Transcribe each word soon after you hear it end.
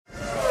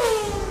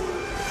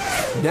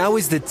Now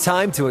is the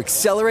time to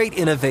accelerate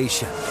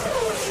innovation.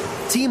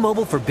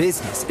 T-Mobile for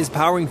Business is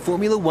powering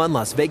Formula One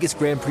Las Vegas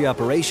Grand Prix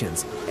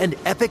operations and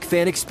epic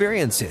fan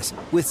experiences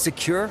with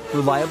secure,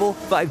 reliable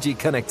 5G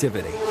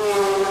connectivity.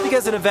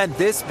 Because an event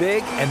this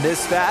big and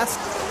this fast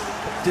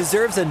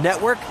deserves a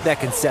network that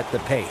can set the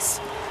pace.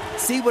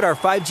 See what our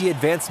 5G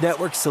advanced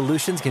network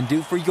solutions can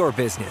do for your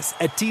business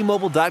at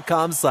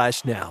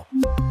T-Mobile.com/now.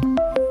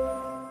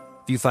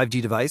 View 5G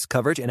device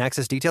coverage and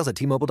access details at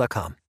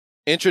T-Mobile.com.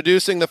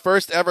 Introducing the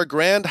first ever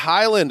Grand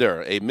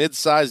Highlander, a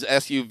mid-sized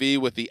SUV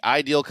with the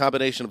ideal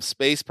combination of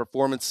space,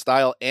 performance,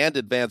 style, and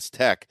advanced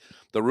tech.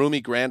 The roomy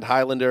Grand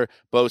Highlander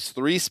boasts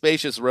 3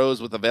 spacious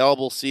rows with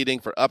available seating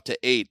for up to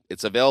 8.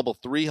 Its available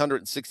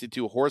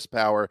 362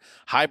 horsepower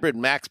hybrid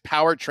max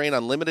powertrain,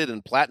 unlimited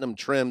and platinum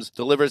trims,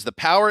 delivers the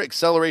power,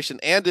 acceleration,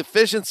 and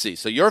efficiency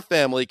so your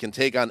family can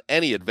take on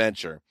any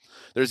adventure.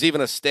 There's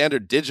even a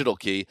standard digital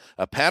key,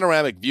 a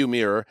panoramic view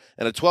mirror,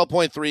 and a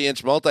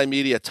 12.3-inch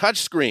multimedia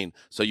touchscreen,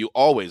 so you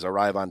always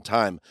arrive on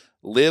time.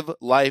 Live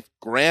life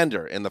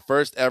grander in the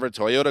first ever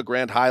Toyota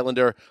Grand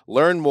Highlander.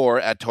 Learn more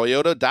at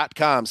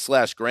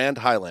toyota.com/Grand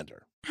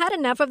Highlander. Had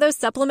enough of those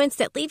supplements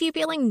that leave you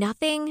feeling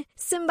nothing?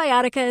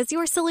 Symbiotica is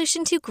your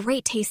solution to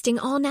great-tasting,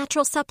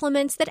 all-natural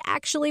supplements that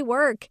actually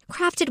work.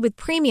 Crafted with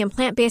premium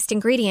plant-based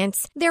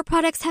ingredients, their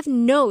products have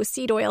no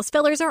seed oils,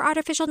 fillers, or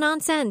artificial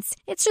nonsense.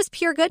 It's just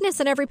pure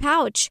goodness in every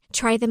pouch.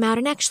 Try them out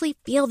and actually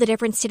feel the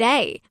difference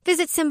today.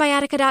 Visit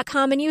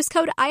Symbiotica.com and use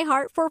code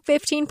IHEART for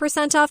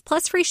 15% off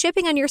plus free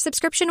shipping on your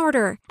subscription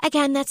order.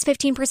 Again, that's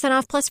 15%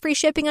 off plus free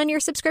shipping on your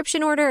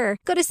subscription order.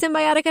 Go to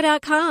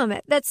Symbiotica.com.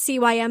 That's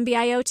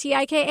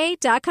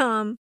CYMBIOTIKA.com.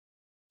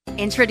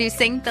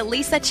 Introducing the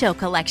Lisa Chill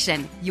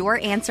Collection, your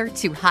answer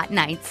to hot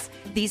nights.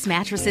 These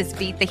mattresses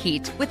beat the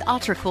heat with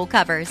ultra-cool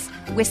covers,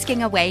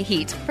 whisking away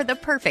heat for the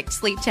perfect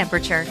sleep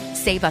temperature.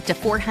 Save up to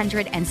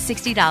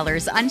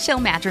 $460 on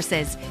Chill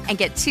mattresses and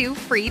get 2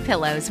 free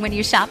pillows when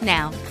you shop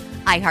now.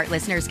 iHeart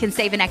listeners can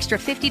save an extra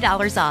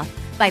 $50 off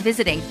by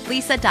visiting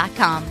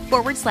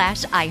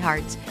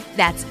lisa.com/iHeart.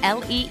 That's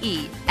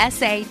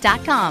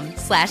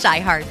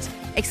LEESA.com/iHeart.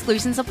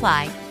 Exclusions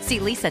apply. See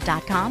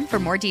lisa.com for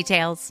more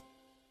details.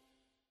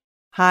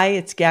 Hi,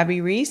 it's Gabby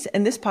Reese,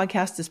 and this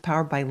podcast is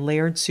powered by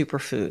Laird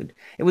Superfood.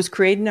 It was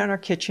created in our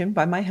kitchen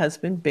by my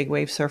husband, big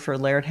wave surfer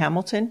Laird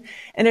Hamilton,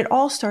 and it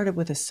all started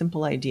with a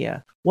simple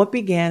idea. What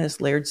began as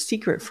Laird's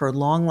secret for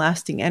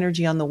long-lasting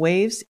energy on the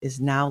waves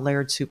is now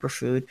Laird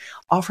Superfood,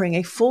 offering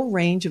a full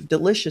range of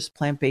delicious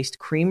plant-based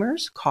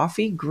creamers,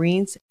 coffee,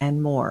 greens,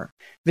 and more.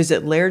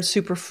 Visit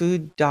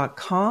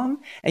lairdsuperfood.com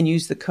and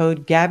use the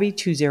code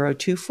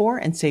GABBY2024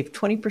 and save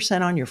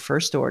 20% on your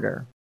first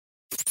order.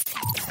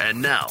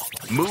 And now,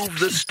 Move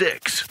the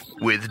Sticks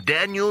with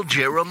Daniel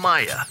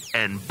Jeremiah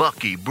and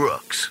Bucky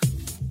Brooks.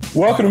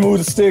 Welcome to Move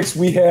the Sticks.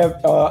 We have,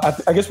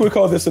 I guess we'll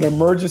call this an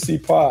emergency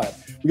pod.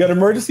 We got an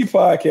emergency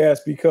podcast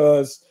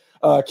because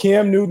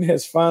Cam Newton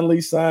has finally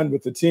signed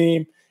with the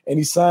team, and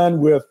he signed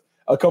with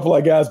a couple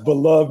of guys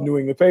beloved New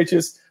England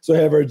Patriots. So I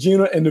have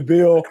Regina and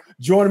Nabil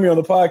joining me on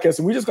the podcast,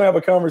 and we're just going to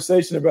have a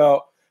conversation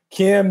about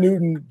Cam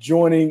Newton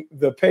joining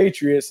the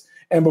Patriots.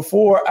 And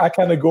before I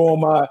kind of go on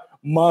my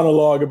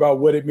monologue about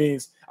what it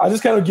means, I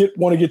just kind of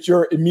want to get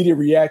your immediate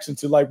reaction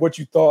to like what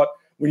you thought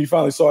when you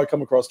finally saw it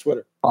come across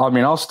Twitter. I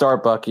mean, I'll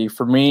start, Bucky.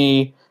 For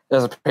me,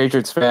 as a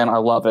Patriots fan, I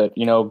love it.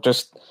 You know,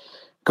 just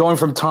going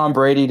from Tom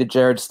Brady to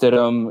Jarrett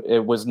Stidham,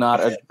 it was not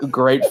a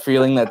great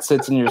feeling that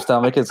sits in your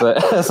stomach as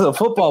a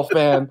football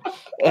fan.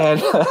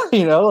 And,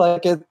 you know,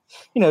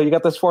 you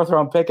got this 4th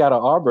round pick out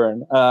of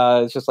Auburn.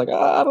 It's just like,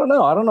 I don't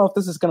know. I don't know if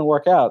this is going to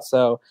work out.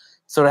 So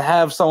to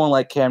have someone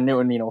like Cam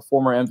Newton, you know,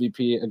 former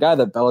MVP, a guy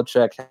that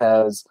Belichick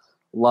has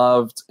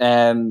loved,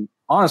 and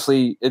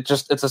honestly,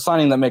 it's a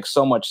signing that makes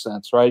so much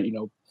sense, right? You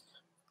know,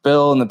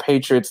 Bill and the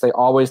Patriots, they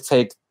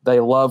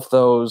love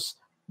those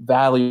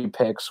value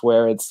picks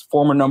where it's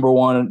former number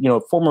 1, you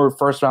know, former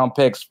 1st round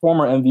picks,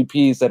 former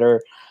MVPs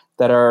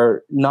that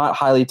are not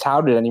highly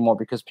touted anymore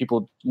because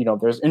people, you know,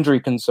 there's injury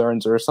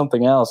concerns or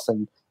something else,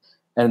 and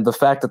the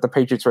fact that the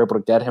Patriots were able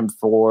to get him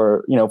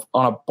for, you know,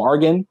 on a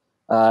bargain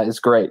is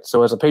great.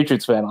 So as a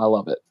Patriots fan, I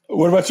love it.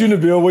 What about you,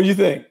 Nabil? What do you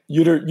think?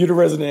 You're the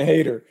resident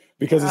hater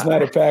because it's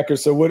not a Packer.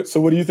 So what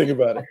do you think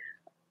about it?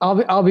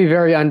 I'll be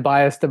very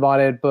unbiased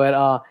about it,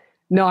 but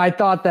no, I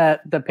thought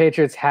that the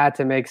Patriots had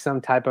to make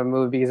some type of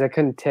move because I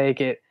couldn't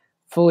take it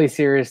fully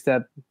serious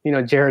that, you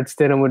know, Jarrett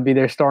Stidham would be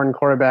their starting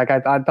quarterback.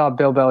 I thought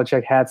Bill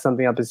Belichick had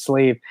something up his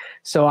sleeve.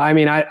 So, I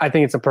mean, I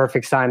think it's a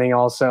perfect signing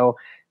also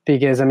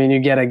because, I mean, you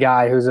get a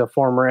guy who's a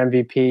former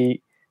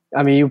MVP.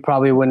 I mean, you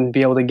probably wouldn't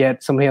be able to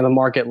get somebody on the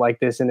market like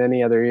this in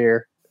any other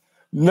year.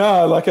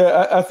 No, like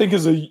I think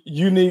it's a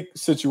unique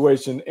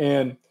situation.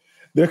 And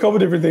there are a couple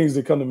of different things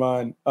that come to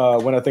mind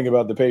when I think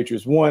about the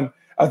Patriots. One,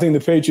 I think the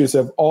Patriots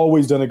have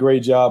always done a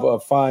great job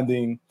of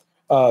finding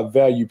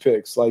value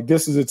picks. Like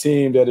this is a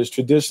team that is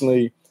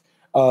traditionally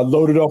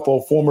loaded up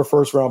on former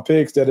 1st round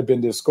picks that have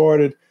been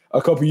discarded.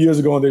 A couple of years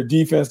ago on their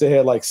defense, they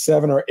had like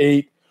 7 or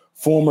 8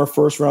 former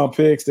 1st round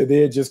picks that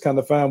they had just kind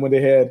of found when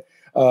they had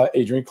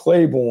Adrian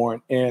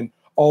Claiborne and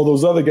all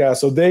those other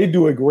guys. So they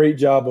do a great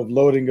job of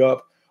loading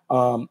up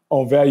on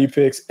value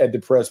picks at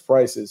depressed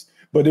prices.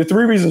 But the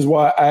three reasons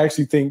why I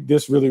actually think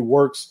this really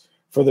works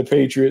for the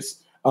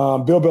Patriots,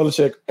 Bill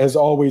Belichick has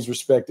always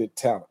respected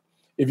talent.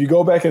 If you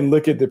go back and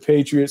look at the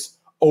Patriots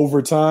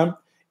over time,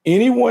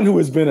 anyone who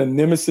has been a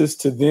nemesis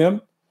to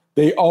them,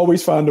 they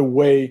always find a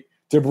way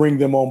to bring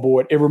them on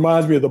board. It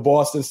reminds me of the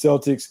Boston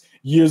Celtics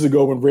years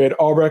ago when Red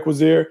Auerbach was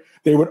there.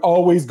 They would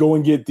always go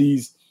and get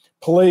these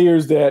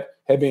players that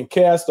had been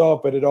cast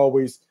off, but it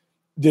always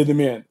did them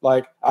in.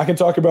 Like, I can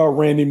talk about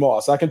Randy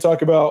Moss. I can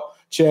talk about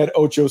Chad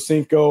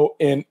Ochocinco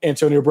and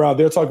Antonio Brown.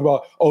 They'll talk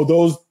about, oh,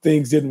 those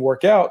things didn't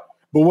work out.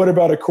 But what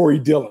about a Corey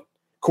Dillon?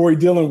 Corey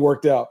Dillon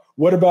worked out.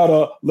 What about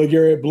a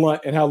LeGarrette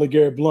Blount and how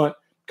LeGarrette Blount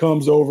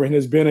comes over and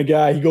has been a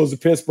guy, he goes to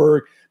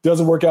Pittsburgh,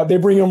 doesn't work out. They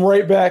bring him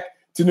right back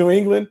to New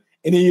England,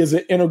 and he is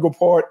an integral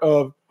part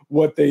of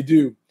what they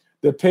do.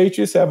 The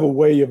Patriots have a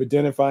way of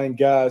identifying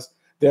guys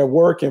that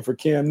work, and for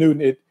Cam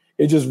Newton,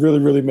 it just really,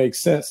 really makes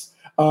sense.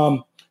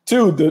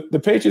 Two,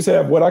 the Patriots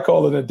have what I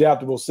call an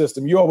adaptable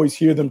system. You always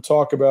hear them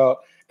talk about,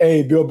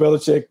 hey, Bill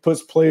Belichick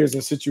puts players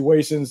in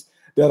situations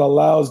that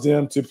allows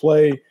them to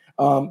play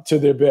to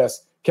their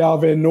best. Cal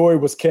Van Noy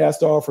was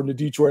cast off from the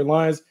Detroit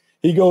Lions.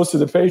 He goes to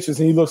the Patriots,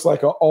 and he looks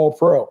like an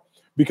all-pro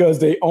because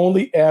they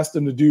only asked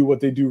him to do what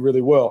they do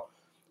really well.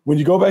 When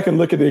you go back and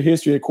look at their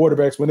history at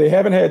quarterbacks, when they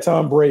haven't had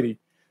Tom Brady,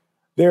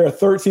 they're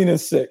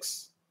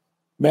 13-6.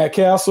 Matt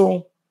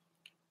Castle,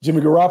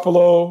 Jimmy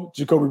Garoppolo,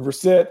 Jacoby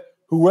Brissett,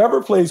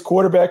 whoever plays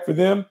quarterback for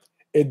them,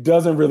 it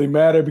doesn't really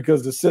matter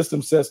because the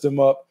system sets them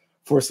up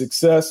for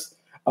success.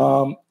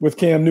 With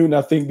Cam Newton,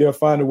 I think they'll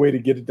find a way to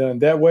get it done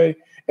that way.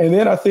 And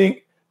then I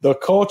think the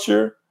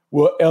culture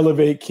will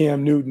elevate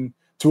Cam Newton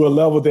to a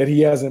level that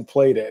he hasn't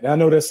played at. And I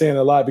know that's saying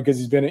a lot because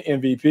he's been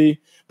an MVP,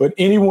 but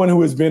anyone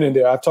who has been in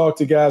there, I've talked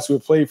to guys who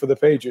have played for the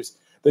Patriots,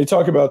 they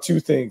talk about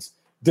two things,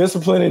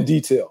 discipline and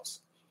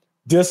details.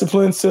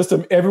 Discipline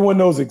system, everyone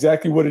knows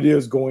exactly what it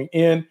is going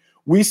in.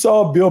 We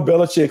saw Bill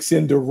Belichick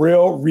send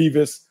Darrelle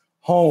Revis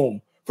home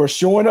for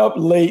showing up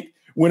late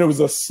when it was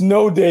a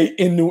snow day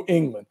in New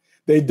England.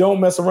 They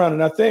don't mess around.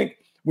 And I think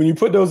when you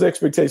put those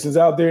expectations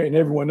out there and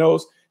everyone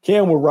knows,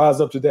 Cam will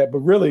rise up to that. But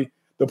really,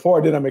 the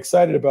part that I'm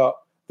excited about,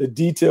 the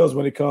details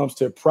when it comes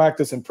to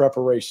practice and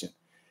preparation.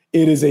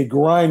 It is a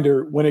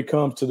grinder when it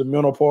comes to the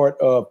mental part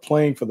of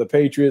playing for the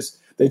Patriots.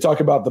 They talk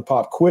about the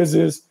pop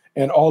quizzes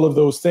and all of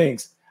those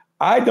things.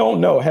 I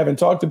don't know, having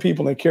talked to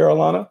people in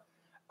Carolina,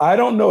 I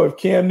don't know if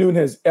Cam Newton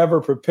has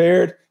ever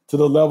prepared to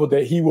the level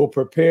that he will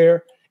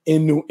prepare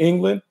in New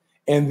England.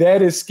 And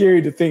that is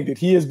scary to think that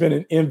he has been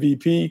an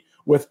MVP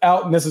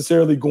without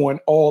necessarily going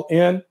all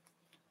in.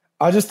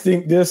 I just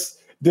think this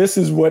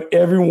is what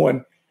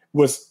everyone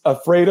was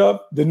afraid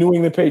of, the New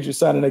England Patriots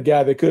signing a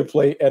guy that could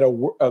play at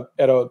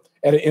an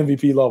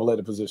MVP level at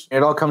a position.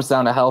 It all comes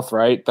down to health,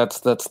 right? That's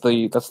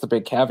the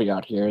big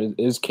caveat here.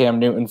 Is Cam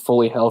Newton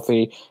fully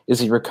healthy? Is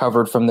he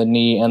recovered from the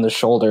knee and the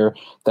shoulder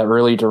that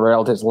really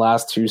derailed his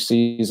last two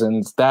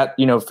seasons? That,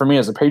 for me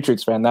as a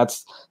Patriots fan,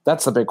 that's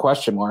the big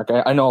question mark.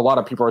 I know a lot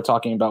of people are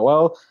talking about,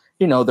 well,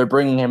 they're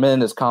bringing him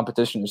in as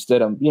competition to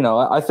Stidham.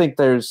 I think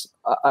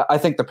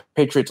the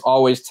Patriots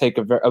always take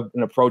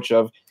an approach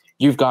of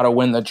you've got to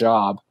win the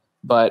job.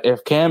 But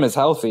if Cam is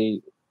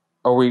healthy,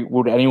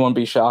 would anyone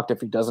be shocked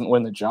if he doesn't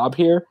win the job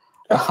here?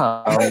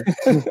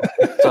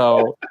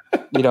 So,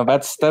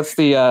 that's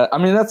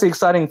the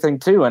exciting thing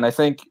too. And I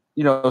think,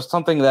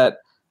 something that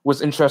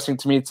was interesting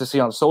to me to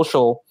see on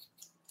social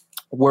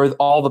were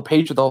all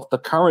the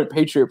current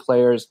Patriot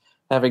players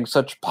having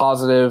such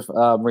positive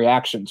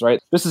reactions, right?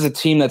 This is a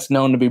team that's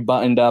known to be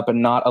buttoned up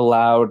and not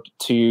allowed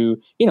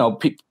to,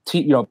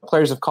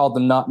 players have called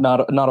them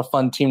not a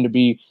fun team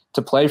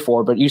to play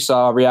for, but you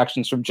saw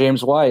reactions from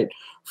James White,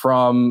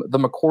 from the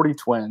McCourty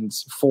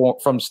twins,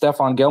 from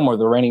Stephon Gilmore,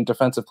 the reigning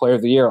Defensive Player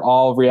of the Year,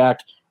 all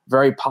react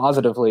very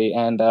positively,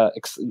 and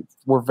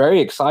we're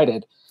very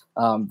excited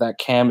that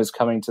Cam is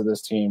coming to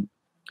this team.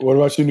 What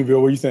about you,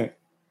 Neville? What do you think?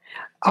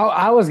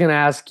 I was going to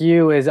ask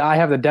you is I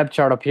have the depth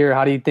chart up here.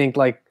 How do you think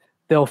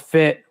they'll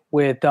fit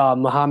with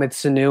Mohamed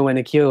Sanu and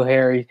N'Keal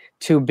Harry,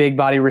 two big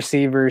body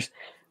receivers?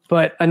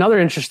 But another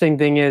interesting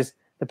thing is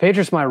the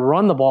Patriots might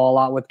run the ball a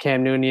lot with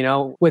Cam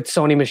Newton, with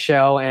Sony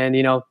Michel and,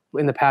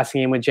 in the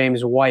passing game with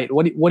James White.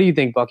 What do you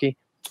think, Bucky?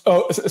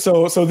 Oh,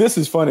 so this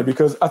is funny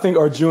because I think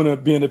Arjuna,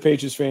 being a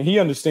Patriots fan, he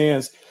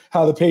understands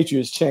how the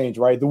Patriots change,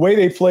 right? The way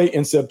they play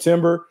in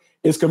September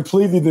is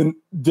completely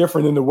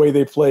different than the way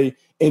they play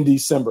in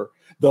December.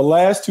 The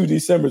last two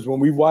Decembers, when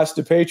we watched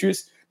the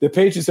Patriots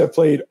have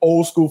played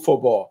old school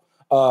football,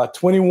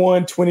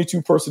 21,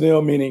 22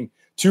 personnel, meaning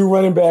two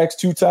running backs,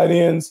 two tight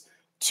ends,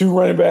 two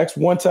running backs,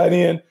 one tight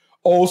end,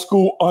 old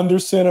school under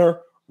center,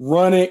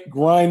 run it,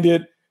 grind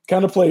it,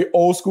 kind of play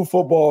old school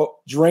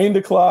football, drain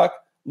the clock,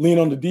 lean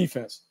on the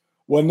defense.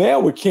 Well, now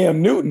with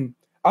Cam Newton,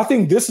 I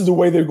think this is the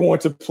way they're going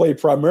to play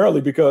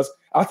primarily because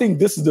I think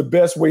this is the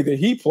best way that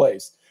he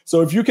plays. So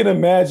if you can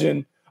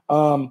imagine,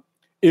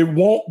 it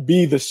won't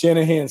be the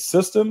Shanahan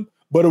system,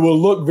 but it will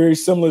look very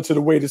similar to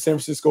the way the San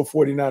Francisco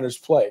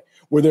 49ers play,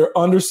 where they're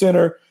under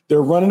center,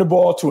 They're running the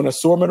ball to an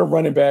assortment of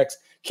running backs.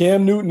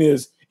 Cam Newton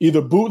is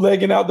either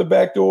bootlegging out the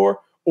back door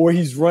or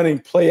he's running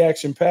play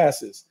action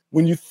passes.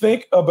 When you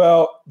think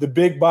about the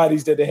big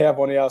bodies that they have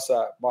on the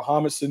outside,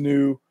 Mohamed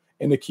Sanu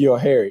and N'Keal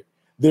Harry,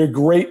 they're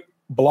great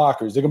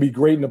blockers. They're going to be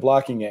great in the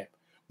blocking game.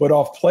 But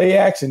off play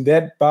action,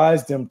 that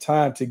buys them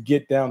time to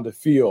get down the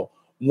field.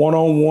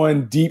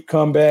 One-on-one, deep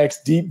comebacks,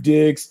 deep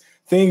digs,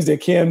 things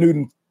that Cam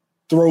Newton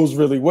throws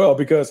really well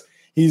because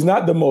he's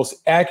not the most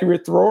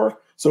accurate thrower.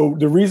 So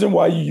the reason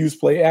why you use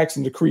play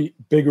action to create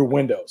bigger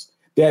windows,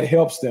 that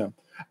helps them.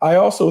 I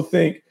also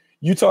think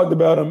you talked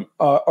about him,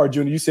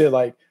 Arjuna. You said,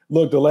 like,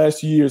 look, the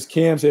last few years,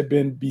 Cam's have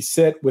been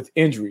beset with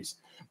injuries.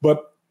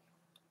 But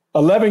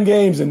 11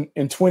 games in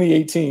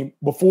 2018,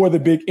 before the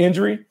big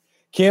injury,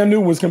 Cam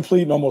Newton was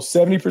completing almost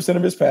 70%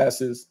 of his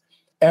passes,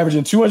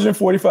 averaging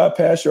 245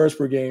 pass yards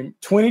per game,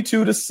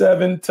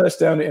 22-7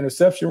 touchdown to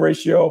interception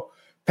ratio.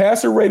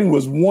 Passer rating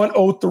was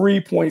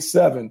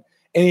 103.7, and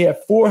he had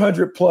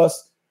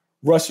 400-plus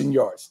rushing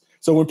yards.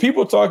 So when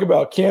people talk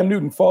about Cam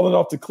Newton falling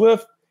off the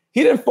cliff,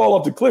 he didn't fall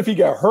off the cliff. He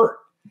got hurt.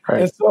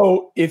 Right. And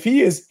so if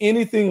he is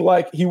anything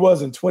like he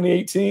was in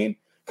 2018,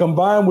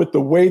 combined with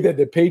the way that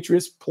the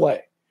Patriots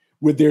play,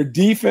 with their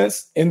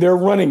defense and their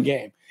running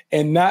game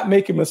and not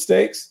making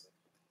mistakes,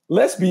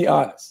 let's be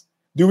honest.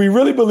 Do we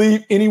really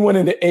believe anyone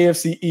in the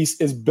AFC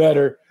East is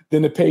better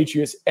than the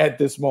Patriots at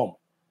this moment?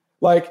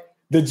 Like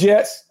the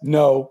Jets,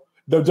 no.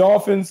 The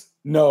Dolphins,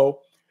 no.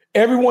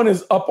 Everyone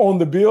is up on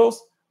the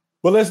Bills,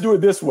 but let's do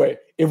it this way.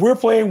 If we're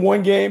playing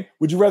one game,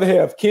 would you rather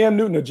have Cam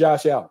Newton or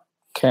Josh Allen?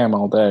 Cam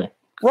all day.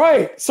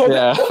 Right. So,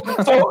 yeah.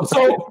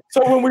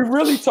 so when we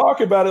really talk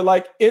about it,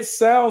 like it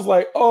sounds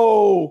like,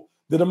 oh,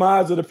 the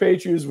demise of the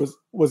Patriots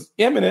was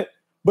imminent,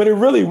 but it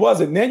really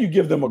wasn't. Then you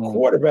give them a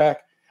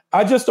quarterback.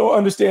 I just don't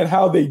understand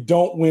how they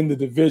don't win the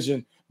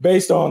division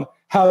based on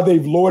how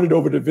they've lorded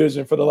over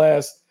division for the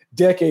last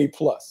decade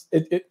plus.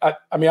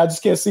 I mean, I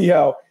just can't see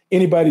how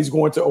anybody's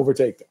going to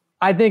overtake them.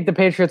 I think the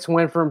Patriots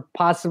went from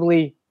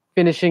possibly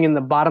finishing in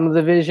the bottom of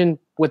the division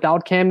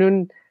without Cam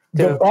Newton.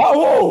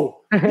 Whoa!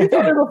 You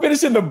thought they were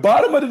finishing the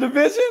bottom of the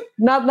division?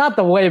 Not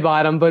the way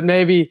bottom, but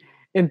maybe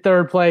in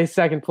third place,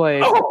 second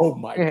place. Oh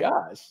my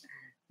gosh!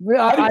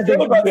 How do you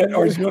feel about that,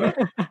 Arjuna?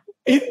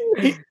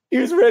 He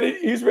was ready.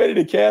 He's ready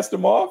to cast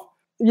him off.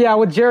 Yeah,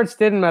 with Jarrett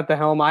Stidham at the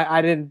helm,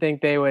 I didn't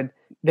think they would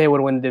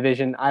win the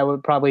division. I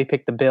would probably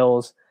pick the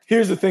Bills.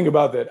 Here's the thing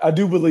about that. I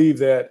do believe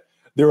that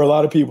there are a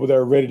lot of people that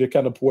are ready to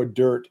kind of pour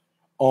dirt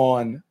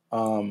on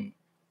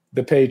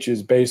the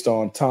Patriots based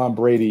on Tom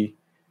Brady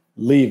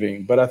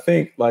leaving. But I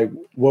think like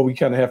what we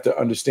kind of have to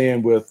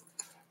understand with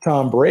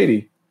Tom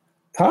Brady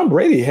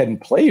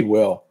hadn't played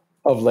well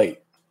of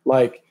late.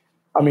 Like,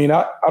 I mean,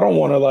 I don't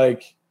want to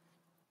like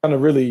kind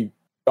of really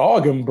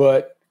dog him,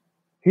 but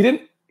he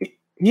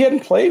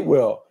hadn't played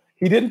well.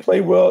 He didn't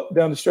play well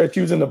down the stretch.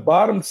 He was in the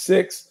bottom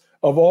 6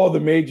 of all the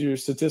major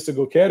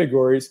statistical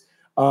categories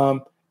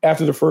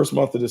after the first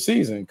month of the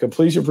season.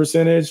 Completion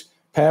percentage,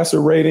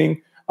 passer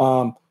rating.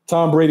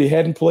 Tom Brady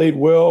hadn't played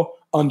well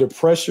under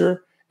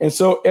pressure. And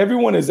so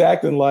everyone is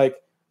acting like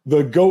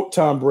the GOAT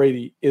Tom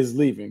Brady is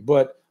leaving.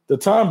 But the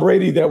Tom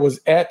Brady that was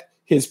at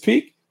his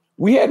peak,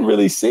 we hadn't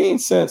really seen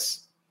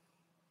since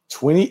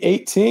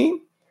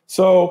 2018.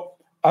 So,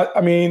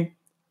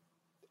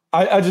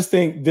 I just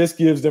think this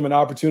gives them an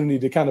opportunity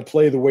to kind of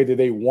play the way that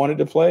they wanted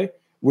to play,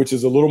 which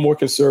is a little more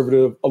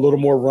conservative, a little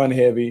more run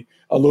heavy,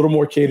 a little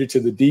more catered to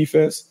the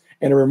defense.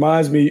 And it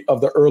reminds me of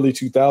the early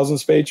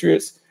 2000s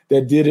Patriots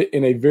that did it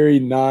in a very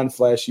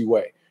non-flashy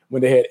way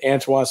when they had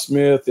Antoine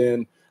Smith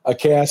and a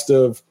cast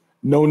of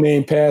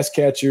no-name pass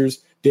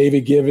catchers,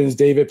 David Givens,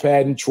 David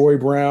Patton, Troy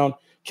Brown,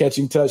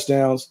 catching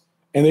touchdowns,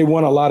 and they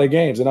won a lot of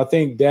games. And I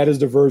think that is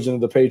the version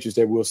of the Patriots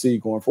that we'll see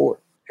going forward.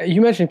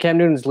 You mentioned Cam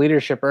Newton's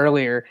leadership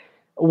earlier.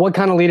 What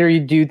kind of leader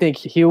do you think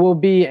he will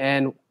be,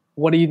 and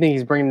what do you think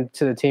he's bringing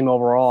to the team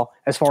overall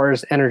as far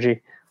as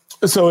energy?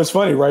 So it's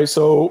funny, right?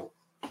 So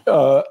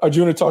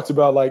Arjuna talks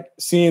about like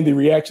seeing the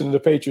reaction of the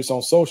Patriots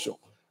on social.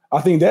 I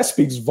think that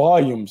speaks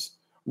volumes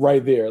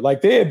right there.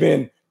 Like they had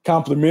been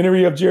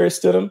complimentary of Jarrett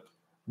Stidham,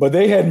 but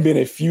they hadn't been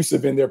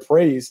effusive in their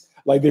praise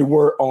like they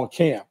were on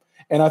Cam.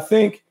 And I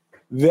think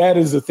that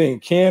is the thing.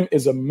 Cam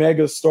is a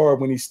mega star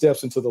when he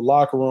steps into the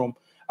locker room.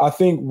 I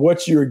think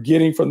what you're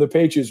getting from the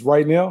Patriots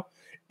right now,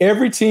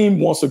 every team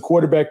wants a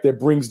quarterback that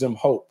brings them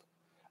hope.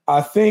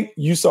 I think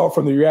you saw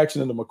from the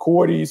reaction of the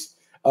McCourties,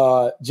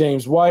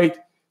 James White,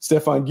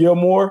 Stephon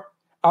Gilmore.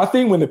 I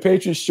think when the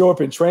Patriots show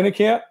up in training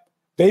camp,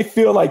 they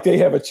feel like they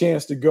have a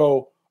chance to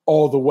go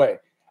all the way.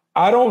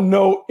 I don't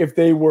know if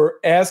they were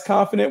as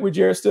confident with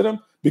Jarrett Stidham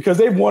because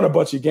they've won a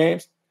bunch of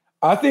games.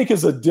 I think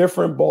it's a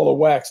different ball of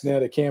wax now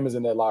that Cam is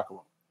in that locker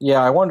room.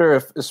 Yeah, I wonder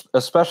if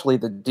especially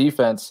the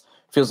defense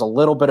feels a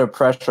little bit of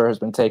pressure has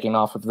been taken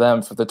off of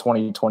them for the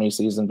 2020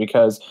 season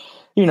because,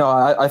 you know,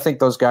 I think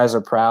those guys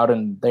are proud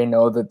and they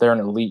know that they're an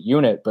elite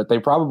unit, but they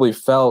probably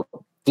felt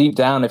deep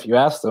down, if you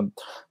ask them,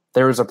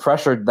 there was a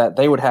pressure that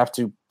they would have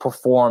to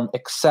perform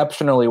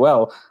exceptionally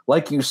well,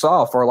 like you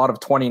saw for a lot of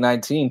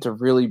 2019 to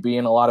really be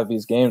in a lot of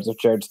these games if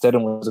Jarrett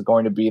Stidham was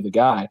going to be the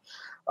guy.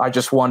 I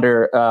just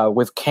wonder,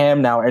 with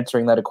Cam now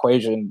entering that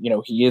equation,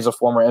 he is a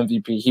former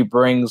MVP. He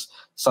brings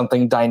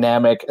something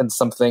dynamic and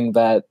something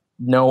that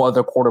no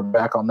other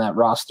quarterback on that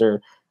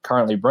roster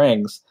currently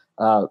brings,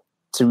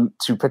 to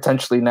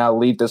potentially now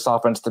lead this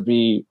offense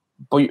to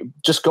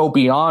just go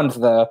beyond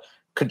the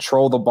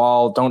control the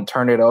ball, don't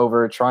turn it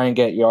over, try and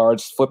get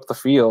yards, flip the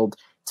field,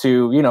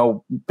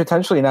 to,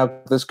 potentially now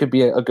this could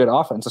be a good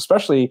offense,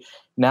 especially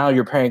now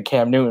you're pairing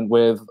Cam Newton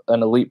with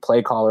an elite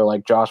play caller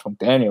like Josh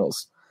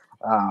McDaniels.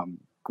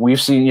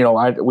 We've seen,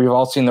 we've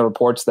all seen the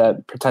reports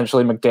that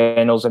potentially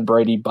McDaniels and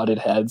Brady butted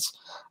heads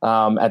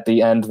at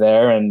the end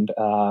there. And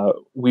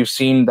we've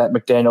seen that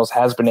McDaniels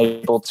has been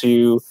able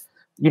to,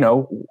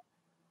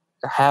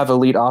 have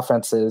elite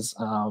offenses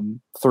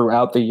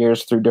throughout the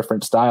years through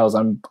different styles.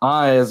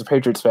 I, as a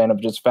Patriots fan,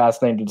 am just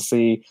fascinated to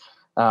see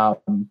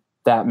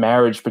that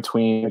marriage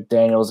between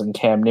McDaniels and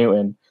Cam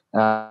Newton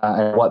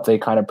and what they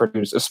kind of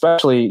produce.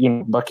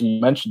 Especially, Bucky,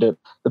 you mentioned it,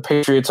 the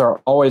Patriots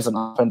are always an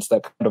offense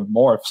that kind of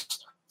morphs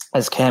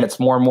as Cam gets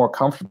more and more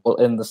comfortable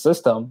in the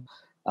system.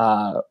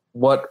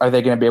 What are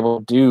they going to be able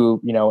to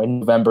do, in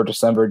November,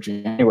 December,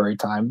 January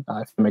time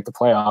if they make the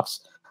playoffs,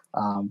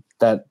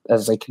 that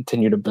as they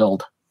continue to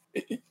build?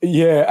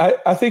 Yeah,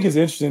 I think it's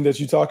interesting that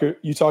you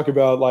talk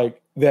about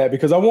like that,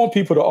 because I want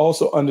people to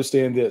also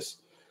understand this.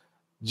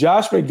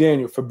 Josh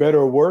McDaniel, for better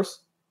or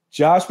worse,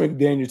 Josh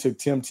McDaniel took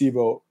Tim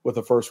Tebow with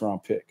a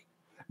first-round pick.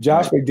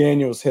 Josh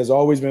McDaniels has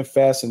always been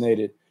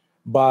fascinated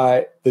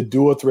by the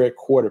dual threat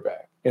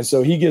quarterback. And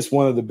so he gets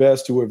one of the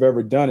best who have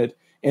ever done it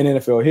in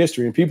NFL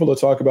history. And people will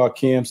talk about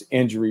Cam's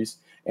injuries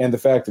and the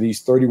fact that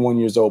he's 31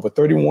 years old, but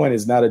 31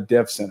 is not a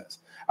death sentence.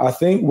 I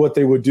think what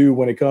they would do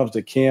when it comes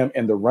to Cam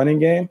and the running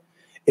game,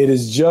 it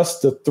is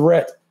just the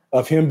threat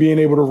of him being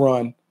able to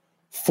run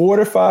 4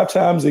 to 5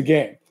 times a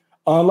game.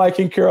 Unlike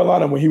in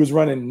Carolina, when he was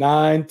running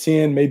 9,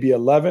 10, maybe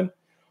 11,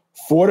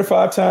 4 to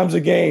 5 times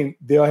a game,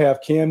 they'll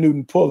have Cam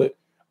Newton pull it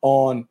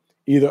on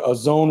either a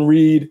zone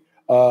read,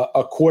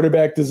 a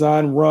quarterback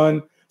design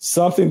run,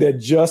 something that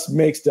just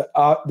makes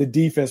the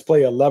defense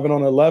play 11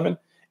 on 11,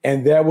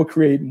 and that will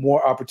create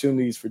more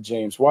opportunities for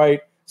James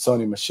White,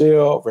 Sony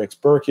Michel, Rex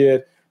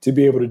Burkhead to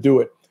be able to do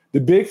it. The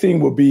big thing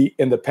will be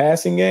in the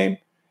passing game,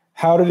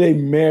 how do they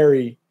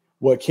marry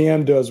what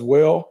Cam does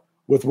well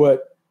with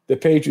what the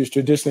Patriots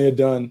traditionally have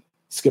done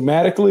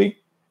schematically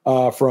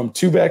from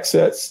 2-back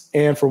sets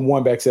and from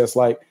 1-back sets?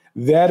 Like,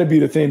 that'd be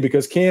the thing,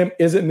 because Cam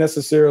isn't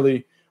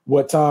necessarily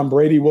what Tom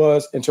Brady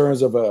was in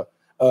terms of a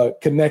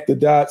connect the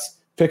dots,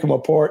 pick them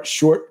apart,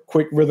 short,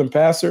 quick rhythm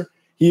passer.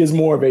 He is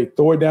more of a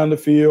throw it down the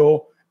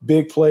field,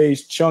 big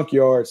plays, chunk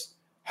yards.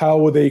 How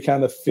will they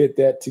kind of fit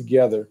that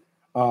together?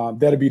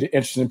 That'll be the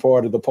interesting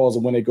part of the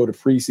puzzle when they go to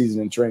preseason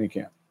and training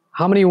camp.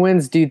 How many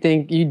wins do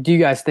you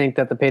guys think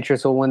that the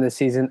Patriots will win this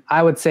season?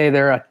 I would say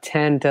they're a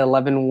 10 to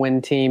 11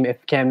 win team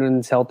if Cam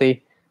Newton's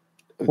healthy.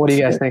 What do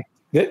you guys think?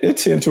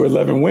 It's 10 to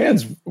 11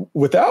 wins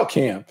without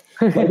Cam.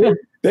 Like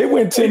they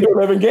win 10 to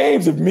 11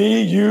 games if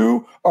me,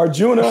 you,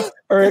 Arjuna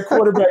are at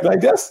quarterback.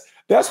 Like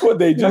that's what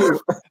they do.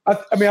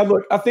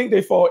 I think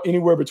they fall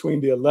anywhere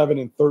between the 11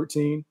 and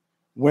 13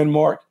 win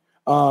mark.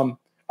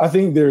 I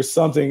think there's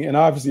something, and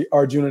obviously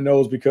Arjuna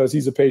knows because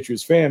he's a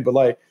Patriots fan, but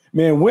like,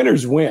 man,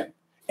 winners win.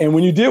 And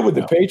when you deal with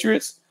the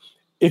Patriots,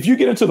 if you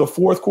get into the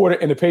fourth quarter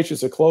and the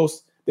Patriots are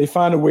close, they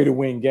find a way to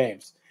win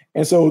games.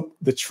 And so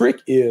the trick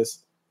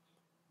is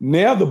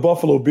now the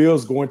Buffalo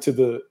Bills go into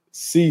the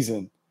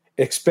season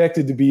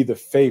expected to be the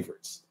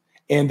favorites.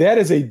 And that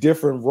is a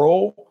different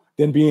role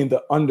than being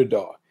the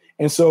underdog.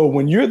 And so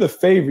when you're the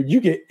favorite,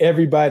 you get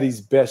everybody's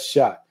best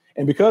shot.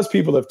 And because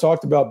people have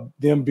talked about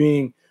them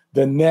being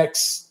the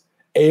next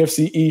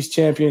AFC East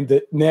champion,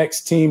 the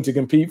next team to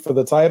compete for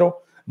the title,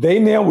 they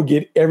now will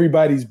get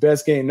everybody's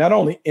best game, not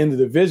only in the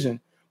division,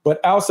 but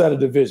outside of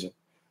the division.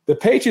 The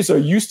Patriots are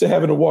used to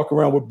having to walk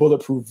around with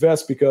bulletproof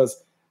vests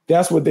because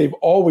that's what they've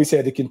always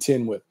had to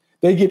contend with.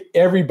 They get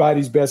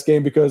everybody's best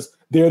game because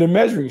they're the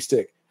measuring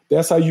stick.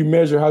 That's how you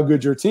measure how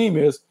good your team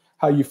is,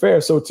 how you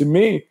fare. So to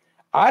me,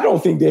 I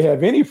don't think they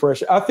have any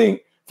pressure. I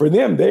think for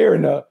them, they're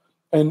in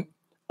an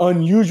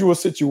unusual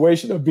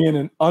situation of being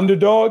an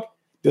underdog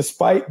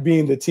despite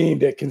being the team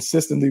that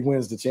consistently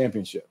wins the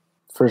championship.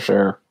 For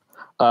sure.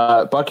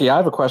 Bucky, I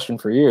have a question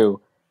for you.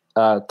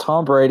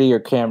 Tom Brady or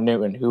Cam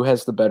Newton, who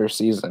has the better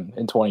season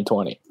in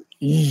 2020?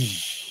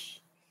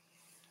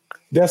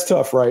 That's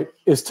tough, right?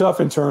 It's tough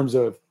in terms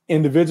of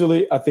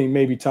individually. I think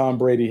maybe Tom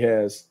Brady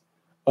has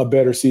a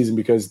better season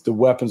because the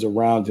weapons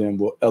around him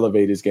will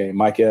elevate his game.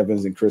 Mike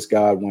Evans and Chris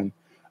Godwin,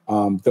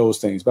 those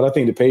things. But I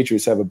think the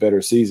Patriots have a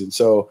better season.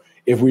 So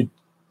if we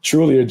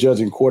truly are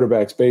judging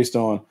quarterbacks based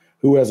on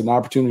who has an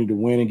opportunity to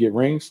win and get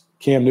rings,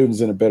 Cam Newton's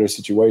in a better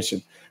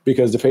situation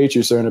because the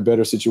Patriots are in a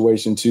better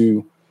situation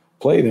to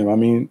play them. I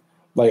mean,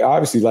 like,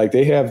 obviously, like,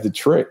 they have the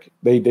trick.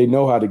 They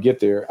know how to get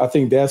there. I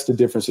think that's the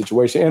different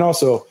situation. And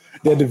also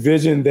the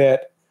division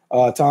that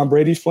Tom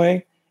Brady's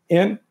playing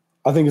in,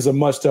 I think is a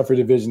much tougher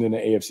division than the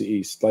AFC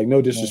East. Like,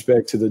 no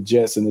disrespect to the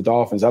Jets and the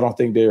Dolphins. I don't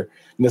think they're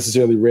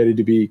necessarily ready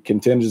to be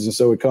contenders. And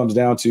so it comes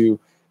down to,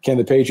 can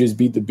the Patriots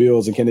beat the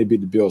Bills and can they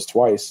beat the Bills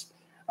twice?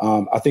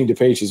 I think the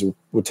Patriots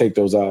would take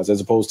those odds as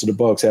opposed to the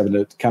Bucs having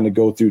to kind of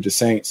go through the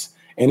Saints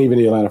and even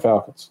the Atlanta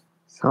Falcons.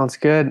 Sounds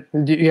good.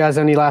 Do you guys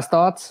have any last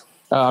thoughts?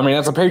 I mean,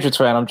 as a Patriots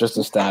fan, I'm just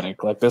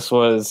ecstatic. Like, this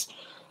was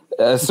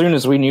as soon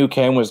as we knew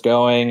Cam was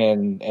going,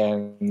 and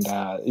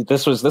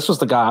this was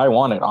the guy I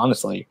wanted,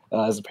 honestly,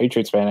 as a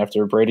Patriots fan.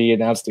 After Brady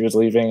announced he was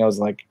leaving, I was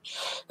like,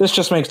 this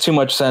just makes too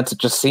much sense. It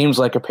just seems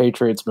like a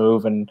Patriots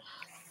move, and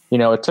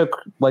it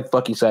took, like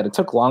Bucky said, it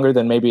took longer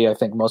than maybe I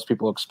think most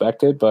people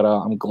expected, but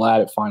I'm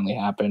glad it finally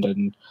happened,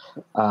 and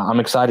I'm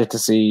excited to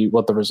see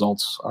what the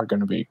results are going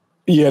to be.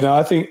 Yeah, no,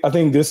 I think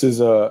this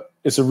is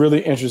it's a really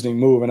interesting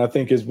move, and I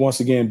think it's once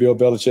again Bill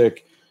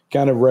Belichick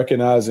kind of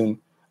recognizing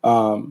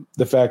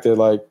the fact that,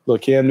 like,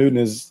 look, Cam Newton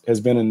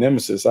has been a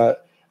nemesis.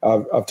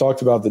 I've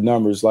talked about the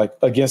numbers. Like,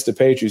 against the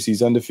Patriots,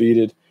 he's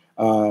undefeated.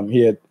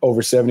 He had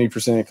over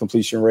 70%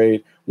 completion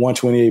rate,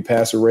 128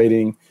 passer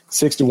rating,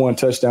 61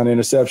 touchdown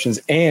interceptions,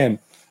 and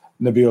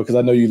Nabil, because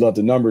I know you love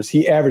the numbers,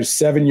 he averaged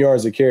 7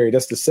 yards a carry.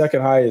 That's the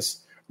second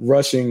highest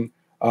rushing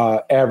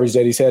average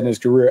that he's had in his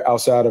career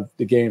outside of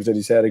the games that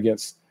he's had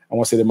against, I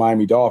want to say, the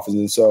Miami Dolphins.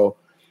 And so,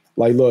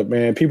 like, look,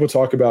 man, people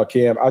talk about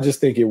Cam. I just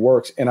think it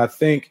works. And I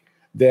think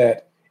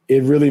that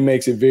it really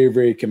makes it very,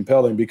 very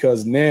compelling,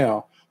 because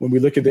now when we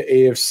look at the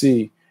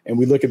AFC and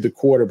we look at the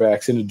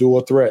quarterbacks and the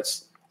dual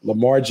threats,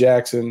 Lamar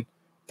Jackson,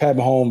 Pat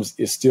Mahomes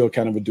is still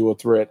kind of a dual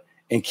threat.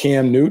 And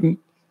Cam Newton,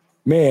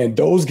 man,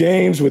 those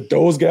games with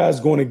those guys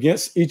going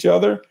against each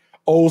other,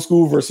 old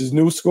school versus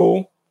new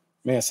school,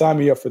 man, sign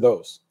me up for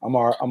those. I'm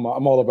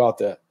all about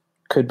that.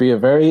 Could be a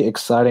very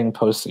exciting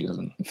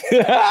postseason.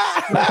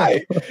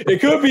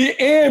 It could be,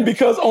 and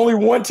because only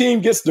one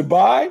team gets to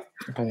bye.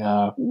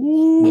 Yeah.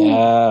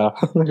 Yeah.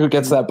 Who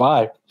gets that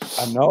bye?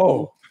 I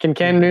know. Can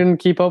Cam Newton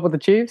keep up with the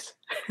Chiefs?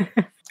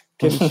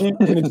 Can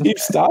the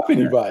Chiefs stop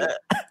anybody?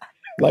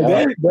 Like,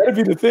 that'd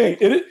be the thing.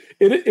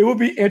 It would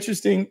be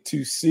interesting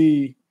to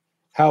see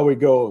how it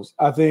goes.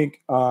 I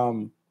think,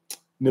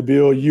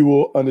 Nabil, you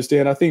will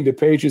understand. I think the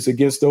Patriots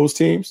against those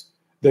teams,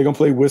 they're going to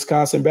play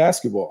Wisconsin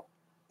basketball.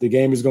 The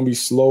game is going to be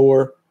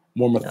slower,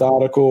 more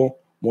methodical,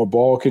 more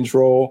ball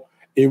control.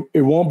 It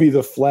won't be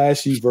the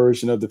flashy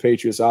version of the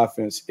Patriots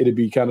offense. It'll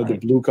be kind of the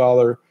blue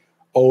collar,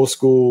 old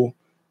school,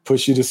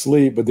 push you to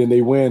sleep, but then they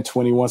win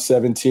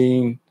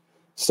 21-17,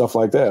 stuff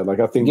like that.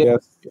 Like, I think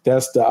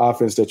that's the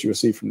offense that you'll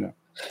see from them.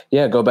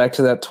 Yeah, go back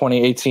to that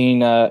 2018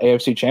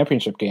 AFC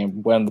Championship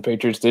game when the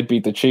Patriots did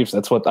beat the Chiefs.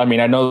 That's what I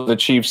mean. I know the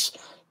Chiefs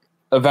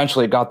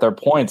eventually got their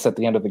points at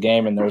the end of the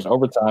game and there was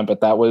overtime,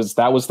 but that was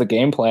the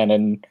game plan,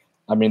 and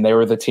I mean, they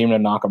were the team to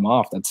knock them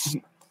off. That's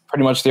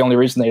pretty much the only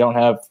reason they don't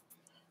have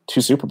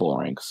 2 Super Bowl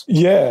rings.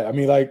 Yeah, I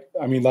mean,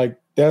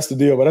 that's the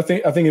deal. But I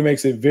think it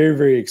makes it very,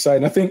 very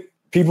exciting. I think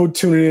people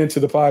tuning into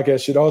the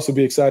podcast should also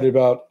be excited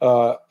about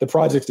the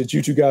projects that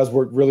you two guys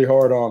worked really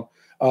hard on,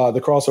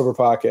 the crossover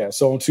podcast.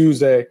 So on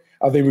Tuesday,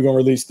 I think we're going to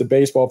release the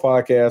baseball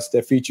podcast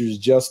that features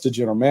just the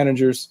general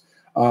managers.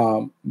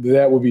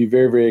 That will be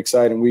very, very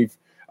exciting. We've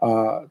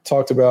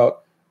talked about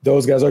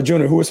those guys. Our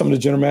junior, who are some of the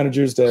general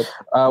managers that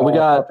we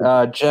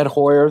got? Jed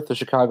Hoyer, the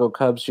Chicago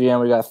Cubs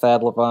GM. We got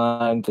Thad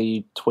Levine,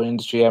 the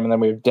Twins GM, and then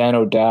we have Dan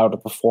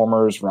O'Dowd, the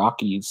former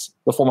Rockies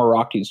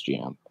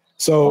GM.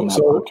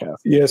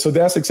 So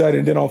that's exciting.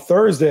 And then on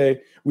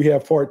Thursday, we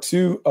have part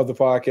 2 of the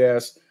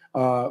podcast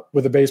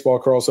with the baseball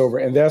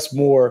crossover, and that's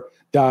more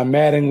Don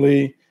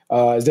Mattingly.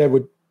 Is that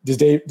what?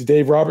 Did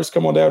Dave Roberts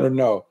come on down or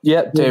no?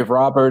 Yeah, Dave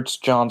Roberts,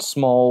 John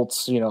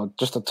Smoltz,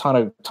 just a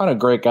ton of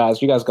great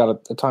guys. You guys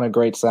got a ton of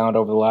great sound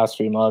over the last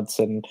few months.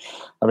 And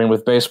I mean,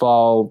 with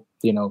baseball,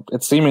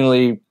 it's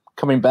seemingly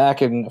coming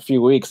back in a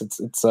few weeks.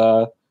 It's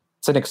an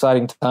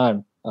exciting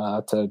time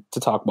to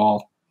talk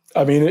ball.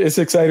 I mean, it's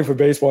exciting for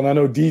baseball, and I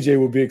know DJ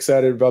will be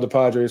excited about the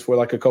Padres for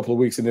like a couple of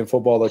weeks, and then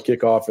football will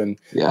kick off, and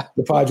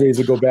the Padres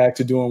will go back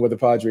to doing what the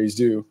Padres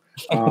do.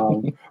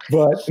 So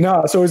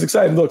it's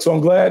exciting. Look, so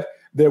I'm glad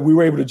that we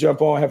were able to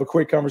jump on, have a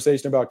quick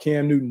conversation about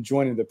Cam Newton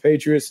joining the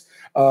Patriots.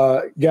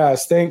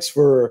 Guys, thanks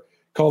for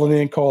calling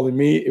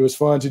me. It was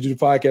fun to do the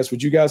podcast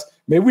with you guys.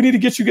 Maybe we need to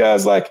get you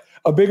guys like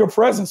a bigger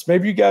presence.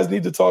 Maybe you guys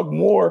need to talk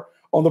more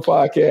on the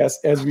podcast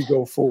as we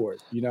go forward,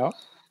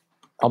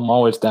 I'm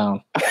always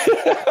down.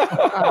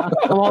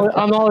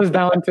 I'm always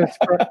down to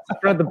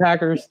spread the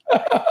Packers.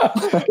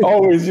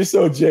 Always, you're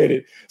so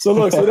jaded. So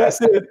look, so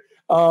that's it.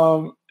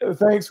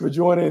 Thanks for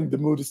joining the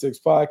Move the Sticks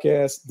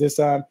podcast this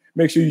time.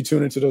 Make sure you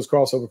tune into those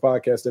crossover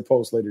podcasts that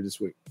post later this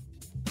week.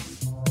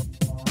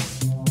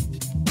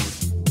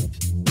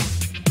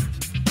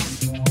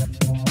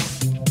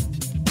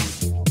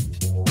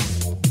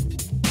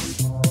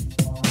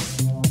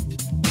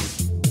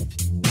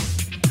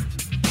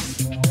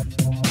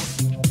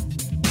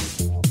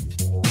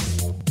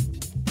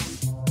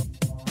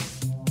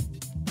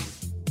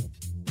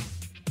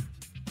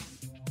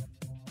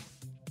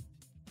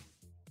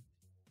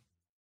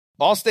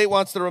 Allstate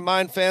wants to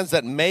remind fans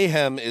that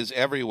mayhem is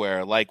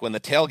everywhere, like when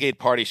the tailgate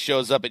party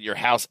shows up at your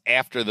house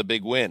after the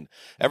big win.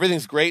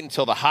 Everything's great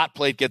until the hot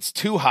plate gets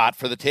too hot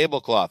for the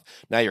tablecloth.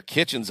 Now your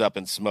kitchen's up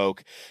in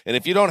smoke. And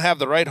if you don't have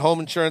the right home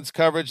insurance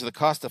coverage, the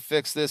cost to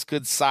fix this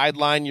could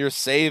sideline your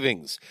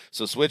savings.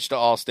 So switch to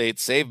Allstate,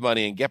 save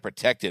money, and get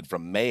protected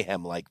from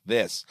mayhem like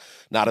this.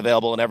 Not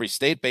available in every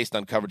state based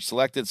on coverage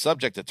selected,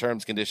 subject to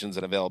terms, conditions,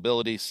 and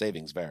availability.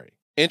 Savings vary.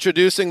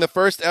 Introducing the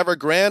first ever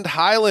Grand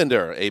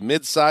Highlander, a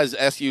mid-size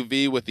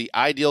SUV with the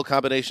ideal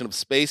combination of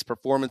space,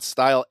 performance,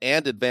 style,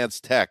 and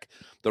advanced tech.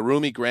 The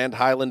roomy Grand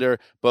Highlander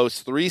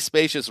boasts 3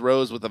 spacious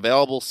rows with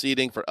available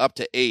seating for up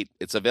to 8.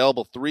 Its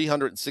available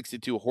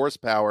 362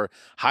 horsepower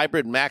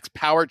hybrid max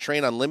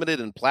powertrain unlimited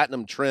and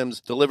platinum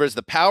trims delivers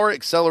the power,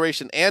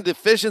 acceleration, and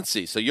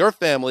efficiency so your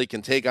family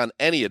can take on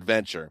any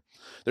adventure.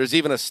 There's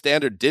even a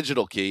standard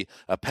digital key,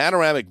 a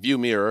panoramic view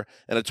mirror,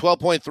 and a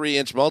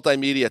 12.3-inch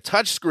multimedia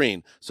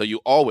touchscreen, so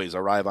you always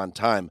arrive on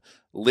time.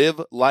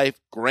 Live life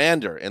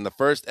grander in the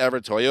first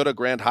ever Toyota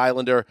Grand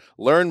Highlander.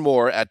 Learn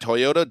more at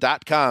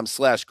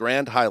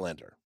toyota.com/Grand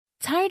Highlander.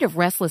 Tired of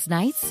restless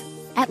nights?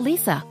 At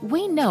Leesa,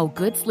 we know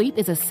good sleep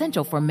is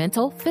essential for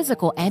mental,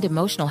 physical, and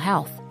emotional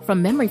health.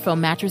 From memory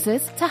foam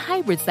mattresses to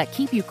hybrids that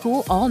keep you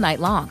cool all night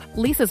long,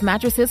 Leesa's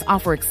mattresses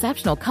offer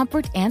exceptional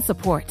comfort and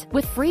support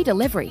with free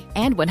delivery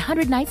and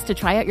 100 nights to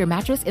try out your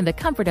mattress in the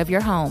comfort of your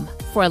home.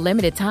 For a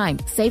limited time,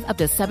 save up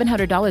to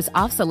 $700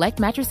 off select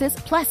mattresses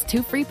plus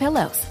 2 free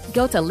pillows.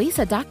 Go to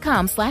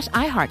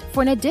leesa.com/iHeart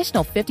for an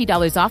additional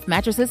 $50 off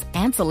mattresses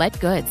and select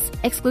goods.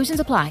 Exclusions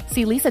apply.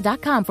 See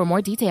leesa.com for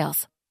more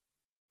details.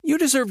 You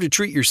deserve to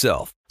treat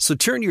yourself, so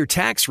turn your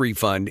tax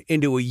refund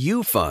into a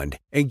U fund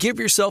and give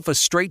yourself a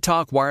Straight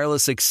Talk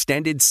Wireless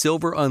Extended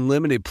Silver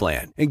Unlimited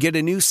plan and get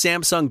a new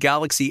Samsung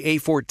Galaxy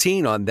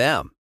A14 on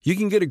them. You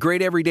can get a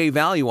great everyday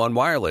value on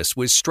wireless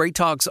with Straight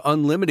Talk's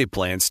Unlimited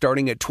plan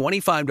starting at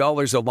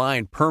 $25 a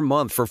line per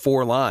month for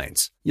 4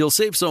 lines. You'll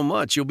save so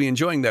much you'll be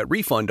enjoying that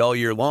refund all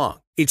year long.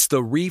 It's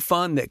the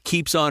refund that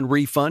keeps on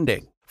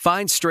refunding.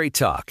 Find Straight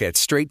Talk at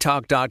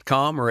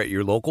straighttalk.com or at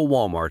your local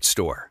Walmart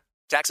store.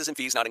 Taxes and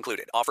fees not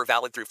included. Offer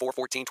valid through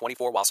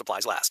 4/14/24 while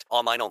supplies last.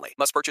 Online only.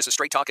 Must purchase a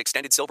Straight Talk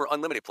Extended Silver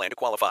Unlimited plan to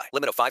qualify.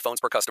 Limit of 5 phones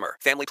per customer.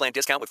 Family plan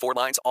discount with 4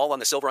 lines, all on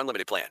the Silver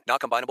Unlimited plan.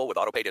 Not combinable with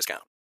auto pay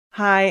discount.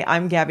 Hi,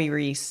 I'm Gabby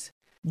Reese.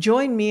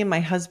 Join me and my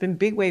husband,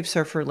 big wave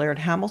surfer Laird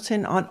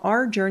Hamilton, on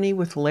our journey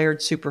with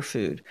Laird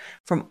Superfood.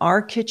 From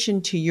our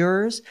kitchen to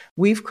yours,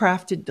 we've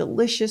crafted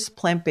delicious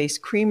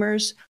plant-based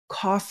creamers,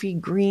 coffee,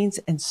 greens,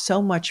 and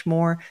so much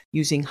more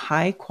using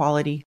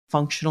high-quality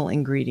functional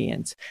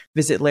ingredients.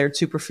 Visit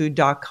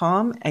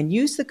lairdsuperfood.com and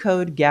use the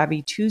code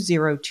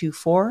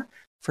GABBY2024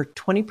 for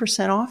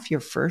 20% off your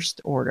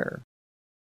first order.